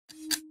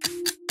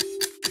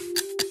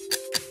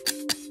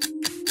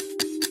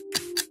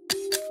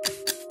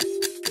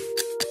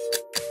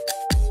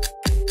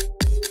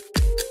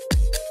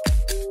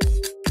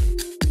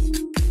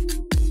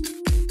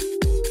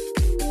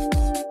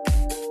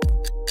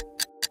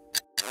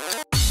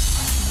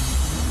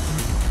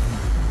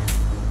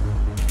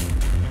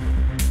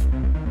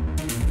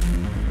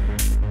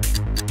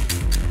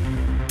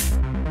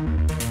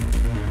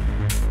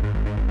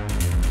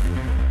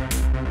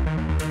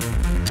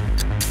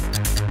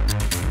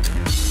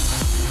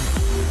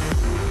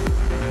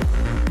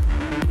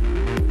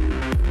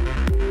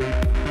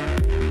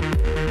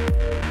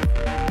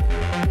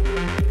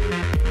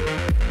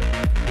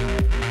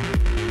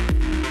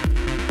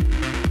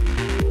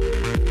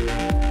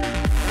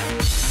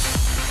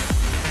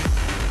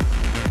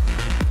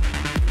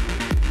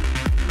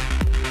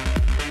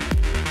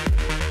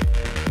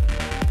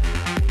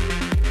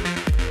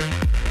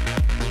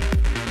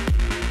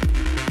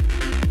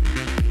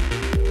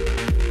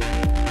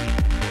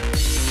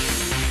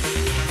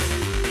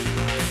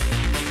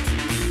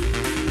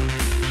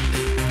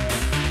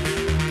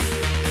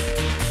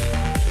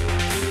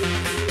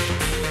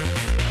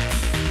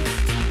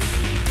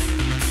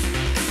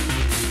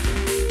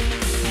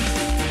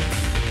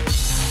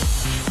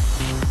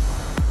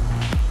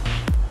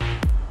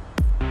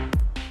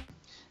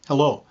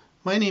Hello,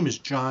 my name is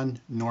John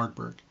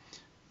Nordberg.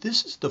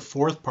 This is the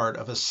fourth part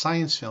of a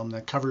science film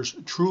that covers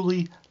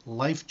truly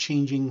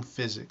life-changing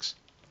physics.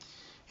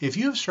 If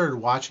you have started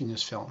watching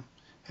this film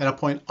at a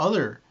point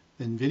other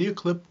than video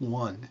clip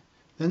 1,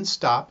 then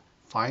stop,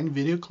 find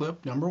video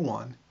clip number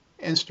 1,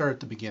 and start at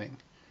the beginning.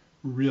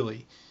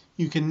 Really,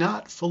 you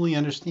cannot fully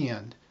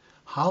understand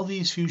how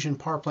these fusion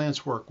power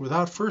plants work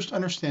without first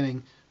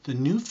understanding the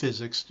new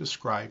physics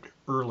described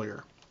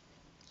earlier.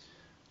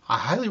 I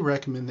highly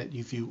recommend that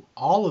you view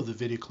all of the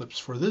video clips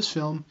for this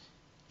film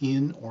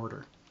in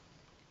order.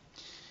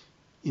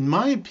 In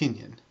my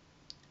opinion,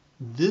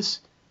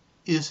 this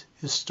is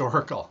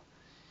historical.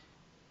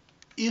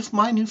 If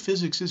my new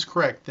physics is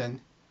correct,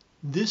 then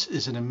this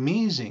is an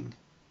amazing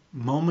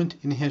moment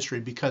in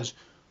history because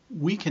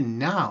we can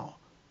now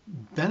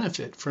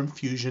benefit from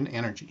fusion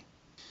energy.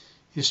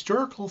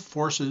 Historical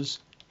forces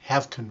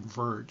have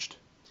converged.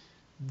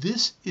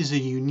 This is a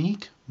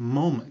unique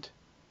moment.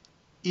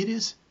 It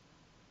is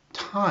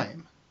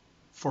time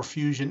for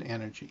fusion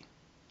energy.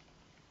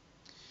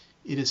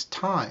 It is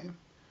time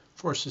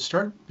for us to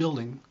start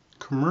building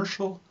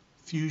commercial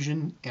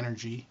fusion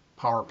energy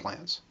power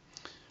plants.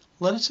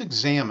 Let us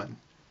examine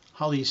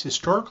how these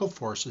historical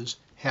forces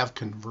have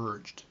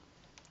converged.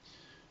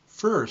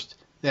 First,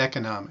 the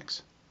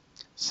economics.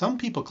 Some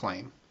people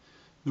claim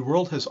the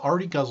world has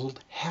already guzzled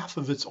half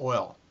of its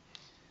oil.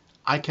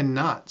 I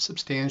cannot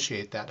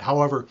substantiate that.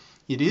 However,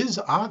 it is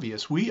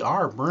obvious we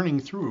are burning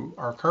through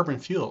our carbon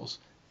fuels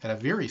at a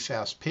very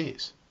fast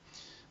pace.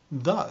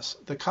 Thus,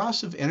 the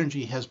cost of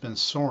energy has been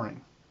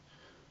soaring.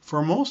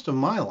 For most of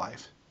my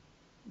life,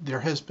 there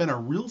has been a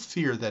real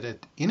fear that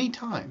at any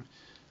time,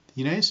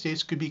 the United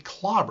States could be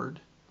clobbered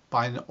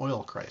by an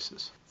oil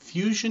crisis.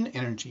 Fusion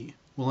energy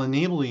will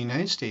enable the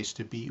United States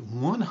to be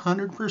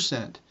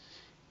 100%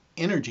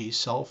 energy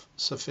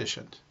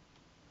self-sufficient.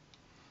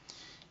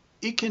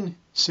 It can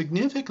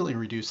significantly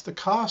reduce the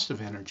cost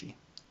of energy.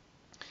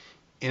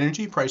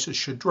 Energy prices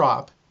should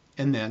drop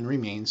and then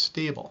remain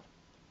stable.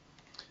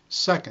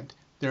 Second,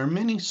 there are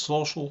many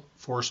social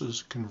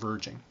forces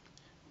converging.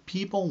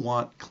 People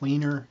want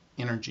cleaner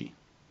energy.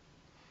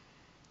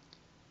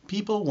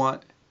 People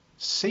want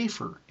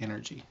safer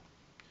energy.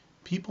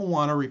 People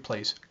want to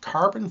replace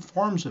carbon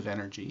forms of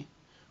energy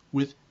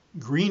with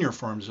greener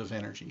forms of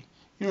energy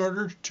in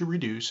order to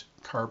reduce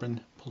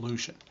carbon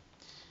pollution.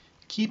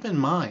 Keep in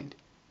mind,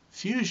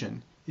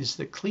 fusion is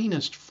the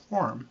cleanest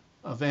form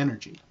of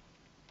energy.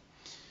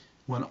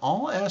 When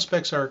all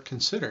aspects are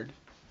considered,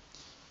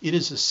 it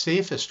is the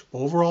safest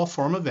overall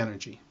form of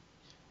energy.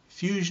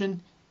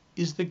 Fusion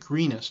is the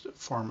greenest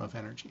form of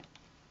energy.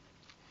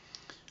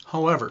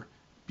 However,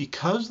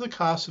 because the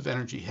costs of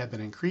energy have been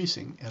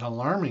increasing at an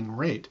alarming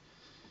rate,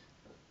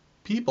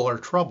 people are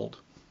troubled.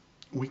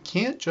 We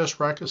can't just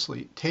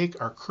recklessly take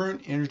our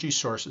current energy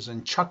sources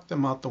and chuck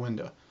them out the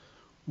window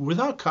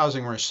without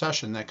causing a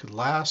recession that could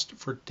last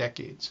for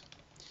decades.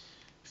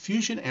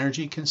 Fusion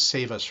energy can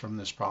save us from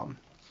this problem.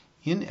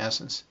 In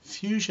essence,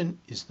 fusion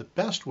is the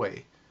best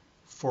way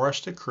for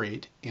us to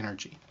create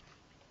energy.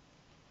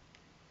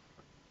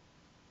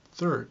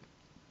 Third,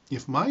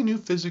 if my new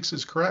physics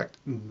is correct,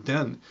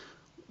 then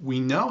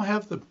we now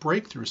have the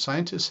breakthrough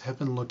scientists have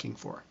been looking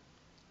for.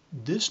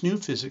 This new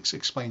physics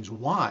explains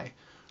why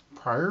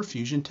prior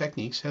fusion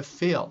techniques have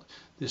failed.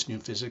 This new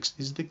physics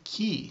is the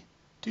key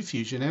to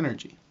fusion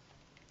energy.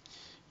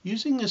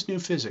 Using this new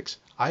physics,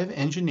 I've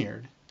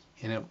engineered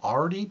and have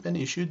already been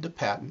issued the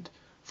patent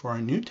for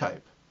a new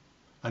type,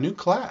 a new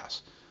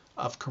class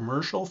of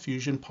commercial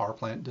fusion power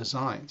plant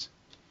designs.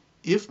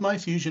 If my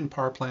fusion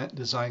power plant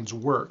designs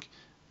work,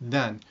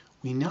 then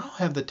we now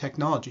have the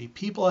technology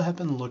people have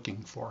been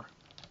looking for.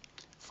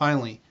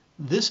 Finally,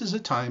 this is a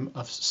time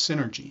of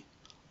synergy.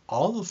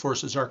 All the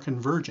forces are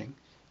converging: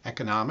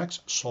 economics,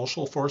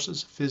 social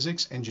forces,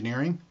 physics,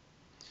 engineering.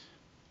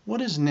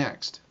 What is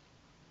next?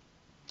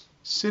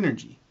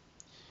 Synergy.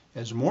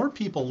 As more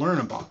people learn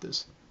about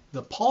this,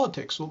 the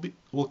politics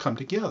will come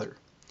together.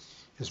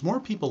 As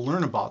more people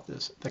learn about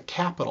this, the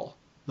capital,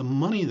 the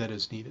money that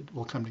is needed,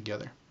 will come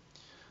together.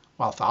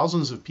 While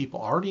thousands of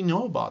people already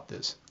know about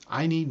this,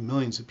 I need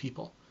millions of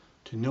people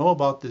to know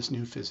about this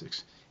new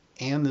physics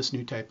and this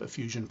new type of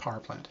fusion power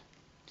plant.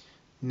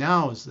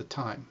 Now is the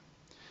time.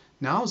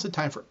 Now is the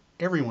time for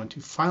everyone to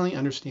finally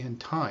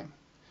understand time.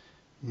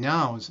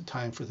 Now is the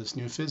time for this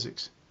new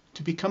physics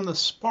to become the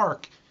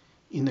spark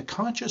in the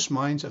conscious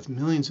minds of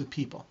millions of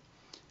people.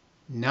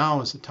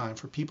 Now is the time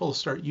for people to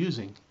start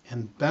using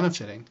and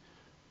benefiting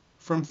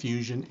from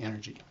fusion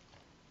energy.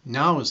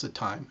 Now is the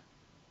time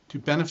to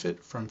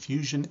benefit from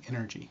fusion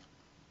energy.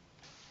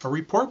 A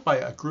report by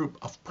a group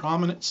of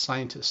prominent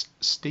scientists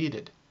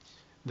stated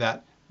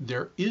that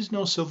there is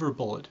no silver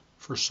bullet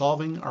for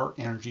solving our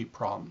energy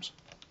problems.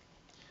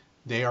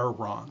 They are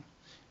wrong.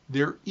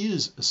 There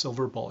is a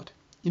silver bullet.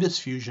 It is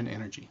fusion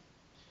energy.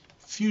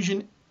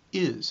 Fusion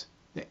is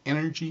the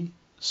energy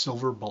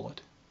silver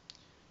bullet.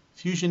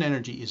 Fusion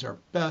energy is our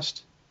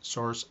best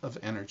source of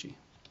energy.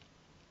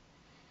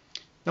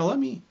 Now let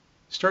me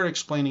start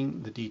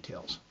explaining the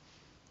details.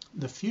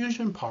 The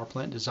fusion power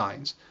plant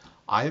designs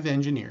I have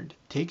engineered to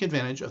take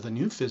advantage of the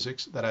new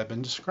physics that I've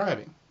been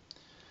describing.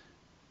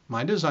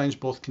 My designs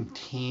both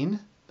contain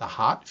the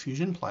hot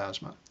fusion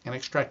plasma and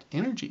extract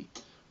energy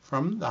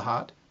from the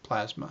hot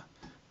plasma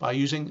by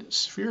using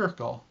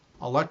spherical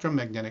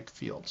electromagnetic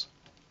fields.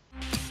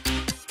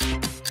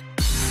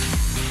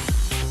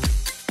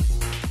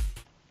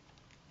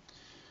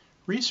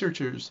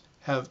 Researchers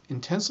have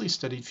intensely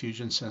studied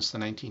fusion since the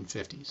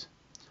 1950s.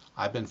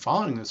 I've been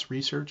following this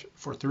research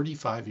for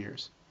 35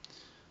 years.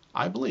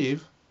 I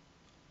believe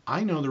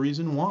I know the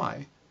reason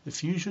why the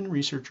fusion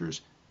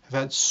researchers have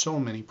had so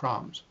many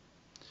problems.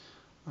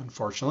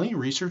 Unfortunately,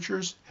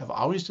 researchers have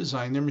always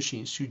designed their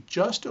machines to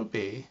just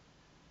obey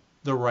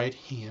the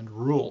right-hand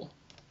rule.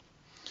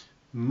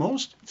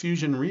 Most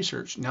fusion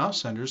research now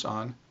centers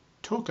on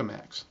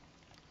tokamaks.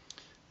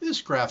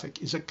 This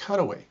graphic is a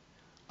cutaway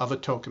of a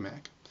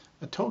tokamak.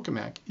 A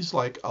tokamak is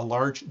like a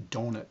large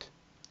donut.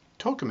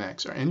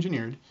 Tokamaks are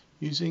engineered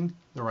using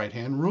the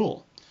right-hand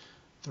rule.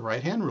 The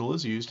right-hand rule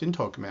is used in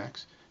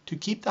tokamaks to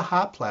keep the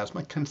hot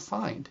plasma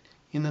confined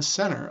in the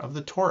center of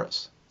the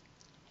torus.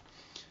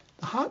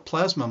 The hot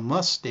plasma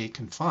must stay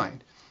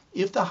confined.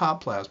 If the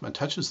hot plasma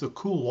touches the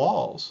cool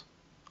walls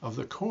of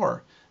the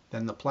core,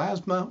 then the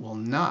plasma will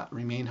not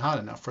remain hot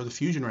enough for the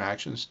fusion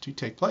reactions to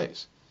take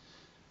place.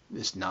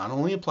 This not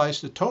only applies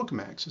to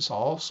tokamaks, this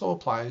also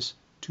applies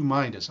to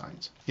my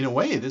designs. In a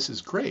way, this is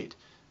great.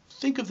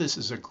 Think of this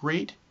as a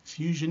great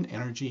fusion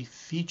energy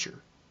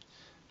feature.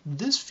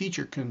 This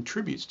feature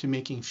contributes to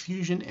making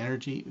fusion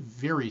energy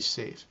very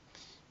safe.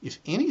 If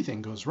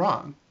anything goes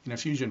wrong in a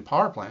fusion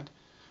power plant,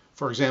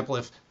 for example,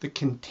 if the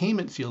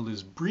containment field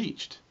is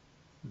breached,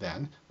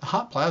 then the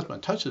hot plasma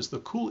touches the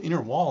cool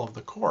inner wall of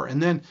the core,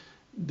 and then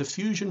the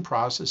fusion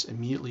process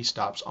immediately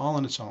stops all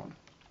on its own.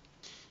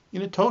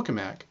 In a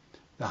tokamak,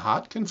 the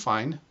hot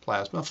confined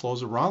plasma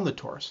flows around the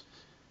torus,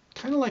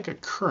 kind of like a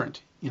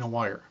current in a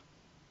wire.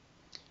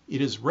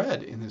 It is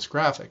red in this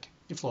graphic.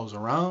 It flows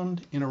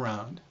around and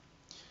around.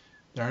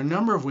 There are a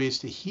number of ways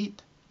to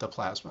heat the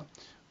plasma.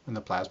 When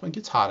the plasma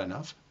gets hot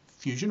enough,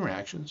 fusion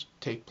reactions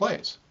take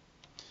place.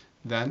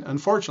 Then,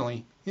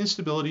 unfortunately,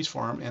 instabilities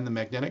form and the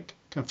magnetic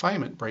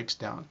confinement breaks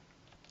down.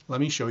 Let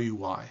me show you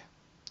why.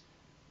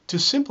 To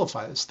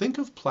simplify this, think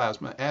of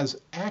plasma as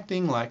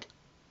acting like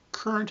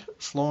current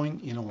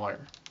flowing in a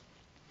wire.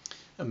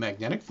 A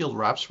magnetic field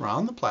wraps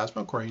around the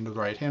plasma according to the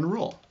right-hand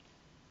rule.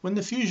 When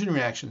the fusion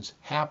reactions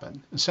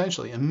happen,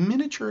 essentially a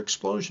miniature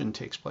explosion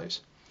takes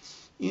place.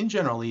 In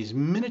general, these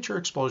miniature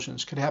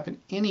explosions could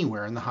happen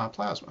anywhere in the hot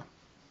plasma.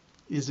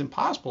 It is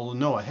impossible to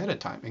know ahead of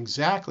time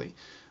exactly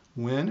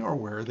when or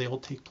where they will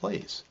take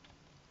place.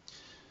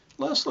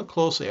 Let's look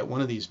closely at one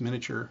of these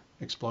miniature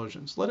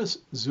explosions. Let us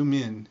zoom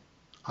in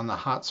on the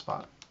hot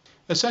spot.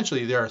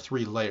 Essentially, there are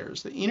three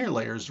layers. The inner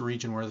layer is the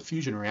region where the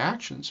fusion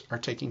reactions are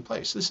taking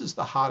place. This is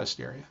the hottest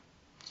area.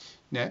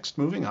 Next,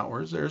 moving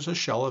outwards, there's a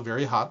shell of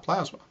very hot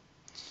plasma.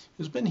 It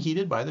has been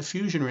heated by the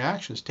fusion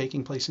reactions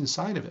taking place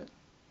inside of it.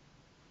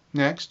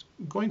 Next,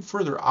 going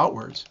further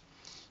outwards,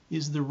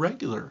 is the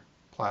regular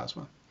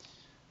plasma.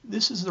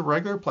 This is the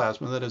regular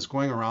plasma that is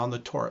going around the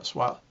torus.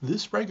 While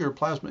this regular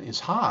plasma is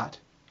hot,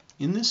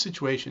 in this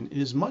situation it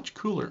is much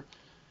cooler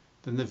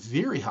than the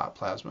very hot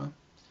plasma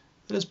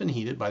that has been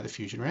heated by the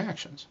fusion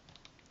reactions.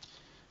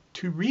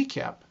 To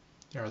recap,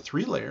 there are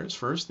three layers.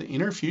 First, the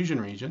inner fusion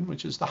region,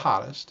 which is the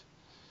hottest.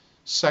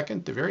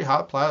 Second, the very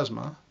hot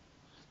plasma.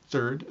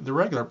 Third, the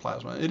regular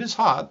plasma. It is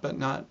hot, but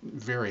not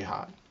very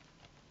hot.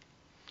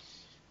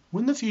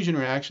 When the fusion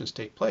reactions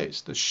take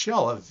place, the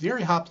shell of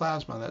very hot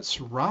plasma that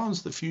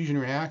surrounds the fusion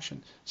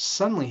reaction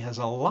suddenly has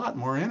a lot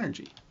more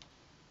energy.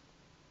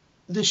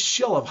 This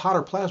shell of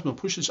hotter plasma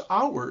pushes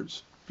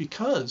outwards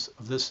because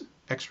of this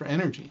extra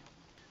energy.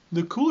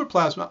 The cooler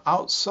plasma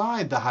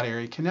outside the hot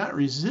area cannot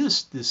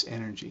resist this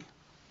energy.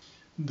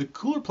 The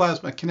cooler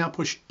plasma cannot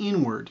push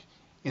inward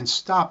and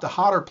stop the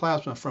hotter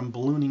plasma from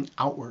ballooning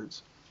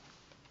outwards.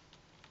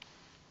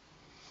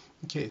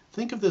 Okay,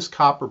 think of this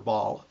copper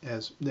ball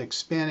as the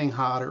expanding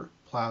hotter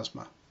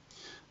plasma.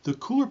 The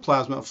cooler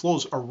plasma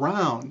flows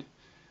around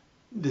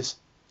this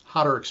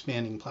hotter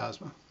expanding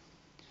plasma.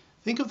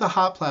 Think of the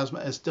hot plasma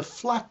as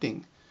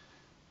deflecting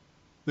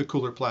the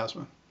cooler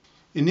plasma.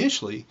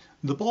 Initially,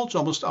 the bulge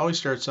almost always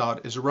starts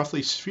out as a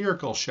roughly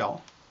spherical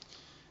shell.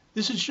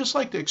 This is just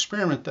like the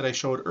experiment that I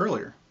showed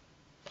earlier,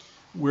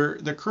 where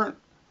the current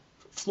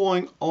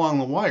flowing along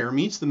the wire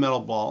meets the metal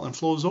ball and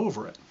flows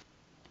over it.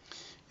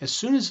 As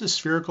soon as the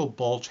spherical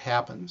bulge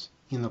happens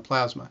in the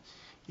plasma,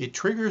 it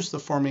triggers the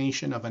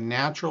formation of a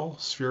natural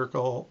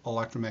spherical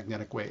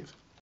electromagnetic wave.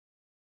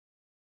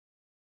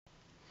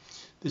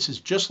 This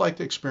is just like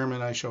the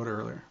experiment I showed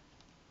earlier.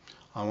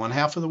 On one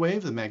half of the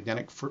wave, the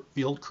magnetic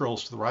field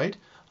curls to the right.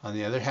 On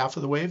the other half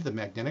of the wave, the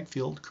magnetic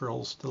field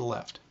curls to the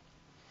left.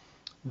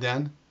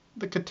 Then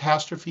the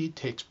catastrophe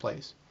takes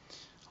place.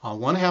 On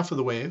one half of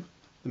the wave,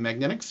 the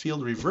magnetic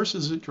field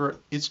reverses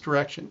its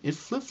direction. It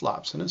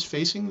flip-flops and is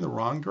facing the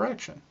wrong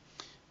direction.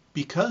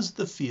 Because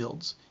the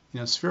fields in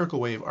a spherical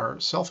wave are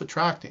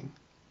self-attracting,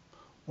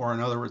 or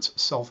in other words,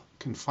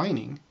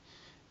 self-confining,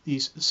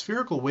 These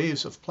spherical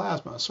waves of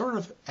plasma sort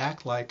of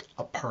act like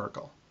a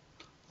particle,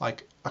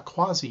 like a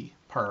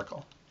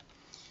quasi-particle.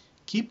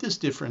 Keep this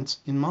difference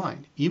in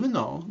mind. Even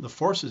though the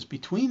forces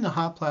between the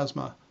hot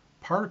plasma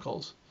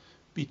particles,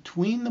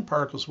 between the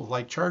particles with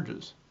like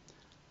charges,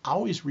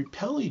 always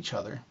repel each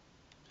other,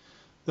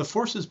 the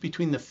forces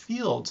between the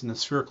fields in the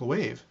spherical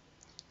wave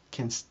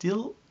can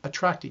still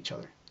attract each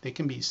other. They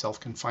can be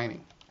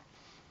self-confining.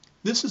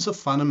 This is a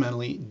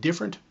fundamentally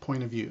different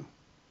point of view.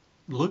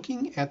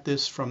 Looking at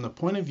this from the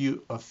point of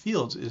view of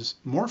fields is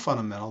more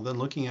fundamental than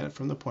looking at it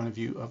from the point of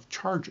view of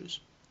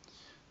charges.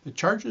 The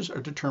charges are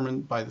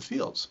determined by the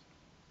fields.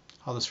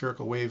 How the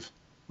spherical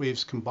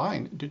waves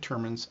combine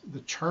determines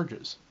the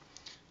charges.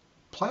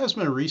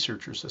 Plasma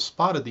researchers have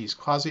spotted these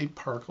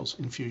quasi-particles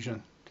in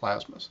fusion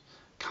plasmas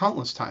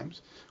countless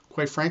times.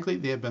 Quite frankly,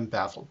 they have been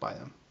baffled by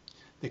them.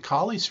 They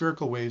call these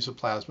spherical waves of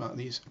plasma,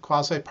 these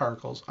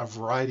quasi-particles, a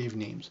variety of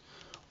names.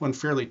 One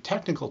fairly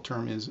technical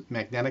term is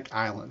magnetic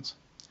islands.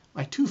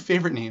 My two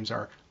favorite names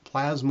are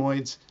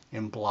plasmoids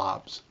and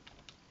blobs.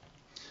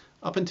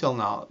 Up until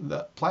now,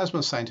 the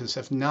plasma scientists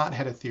have not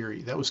had a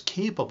theory that was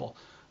capable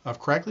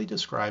of correctly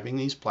describing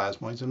these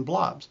plasmoids and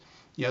blobs.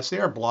 Yes, they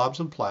are blobs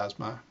of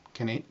plasma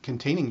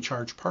containing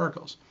charged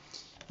particles.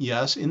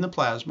 Yes, in the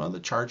plasma, the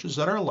charges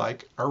that are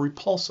alike are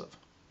repulsive.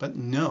 But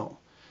no,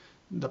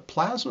 the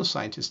plasma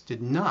scientists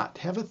did not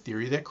have a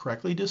theory that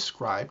correctly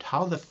described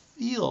how the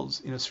fields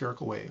in a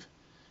spherical wave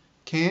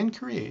can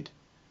create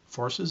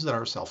forces that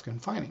are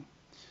self-confining.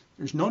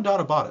 There's no doubt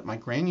about it. My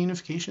grand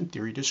unification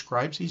theory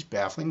describes these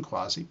baffling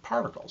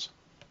quasi-particles.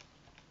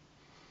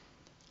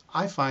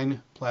 I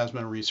find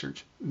plasma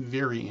research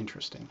very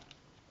interesting.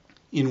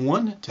 In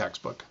one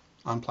textbook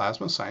on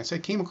plasma science, I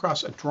came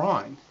across a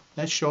drawing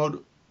that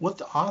showed what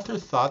the author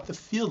thought the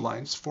field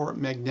lines for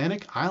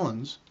magnetic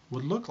islands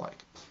would look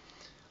like.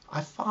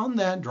 I found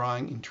that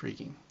drawing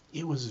intriguing.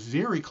 It was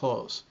very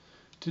close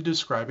to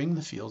describing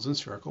the fields in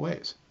spherical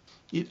waves.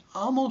 It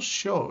almost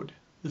showed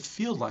the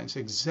field lines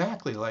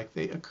exactly like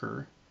they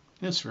occur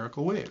in a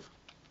spherical wave.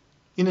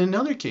 In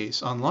another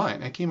case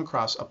online, I came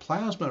across a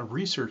plasma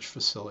research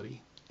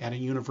facility at a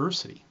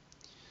university.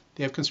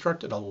 They have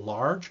constructed a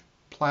large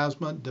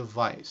plasma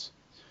device.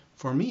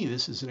 For me,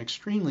 this is an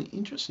extremely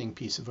interesting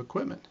piece of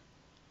equipment.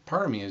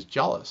 Part of me is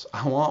jealous.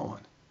 I want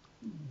one.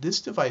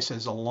 This device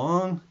has a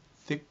long,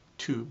 thick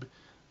tube.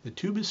 The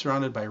tube is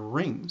surrounded by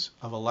rings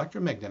of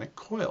electromagnetic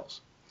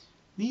coils.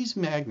 These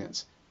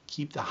magnets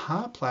keep the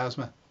hot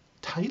plasma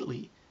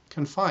tightly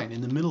confined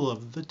in the middle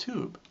of the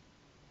tube.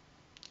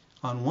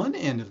 On one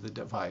end of the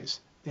device,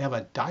 they have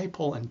a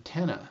dipole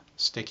antenna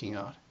sticking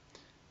out.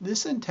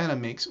 This antenna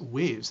makes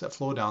waves that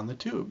flow down the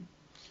tube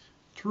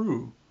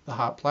through the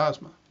hot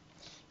plasma.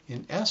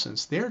 In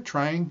essence, they're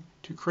trying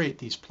to create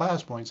these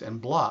plasmoids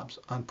and blobs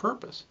on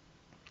purpose.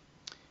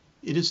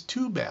 It is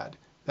too bad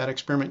that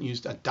experiment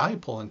used a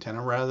dipole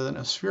antenna rather than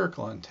a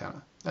spherical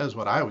antenna. That is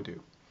what I would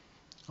do.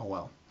 Oh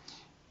well.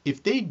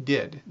 If they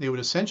did, they would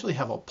essentially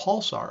have a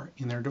pulsar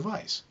in their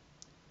device.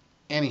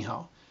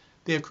 Anyhow,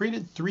 they have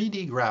created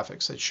 3D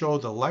graphics that show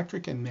the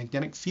electric and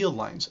magnetic field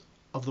lines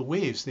of the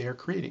waves they are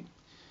creating.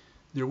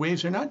 Their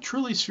waves are not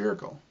truly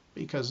spherical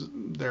because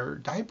their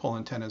dipole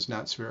antenna is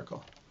not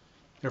spherical.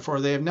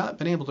 Therefore, they have not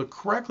been able to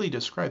correctly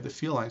describe the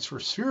field lines for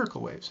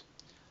spherical waves.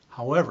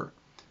 However,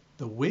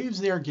 the waves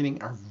they are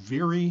getting are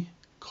very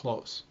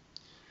close.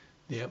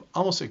 They have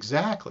almost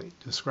exactly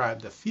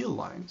described the field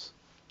lines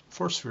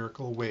for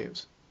spherical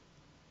waves.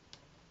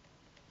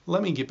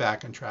 Let me get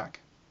back on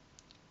track.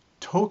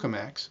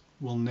 Tokamaks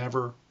will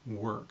never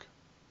work.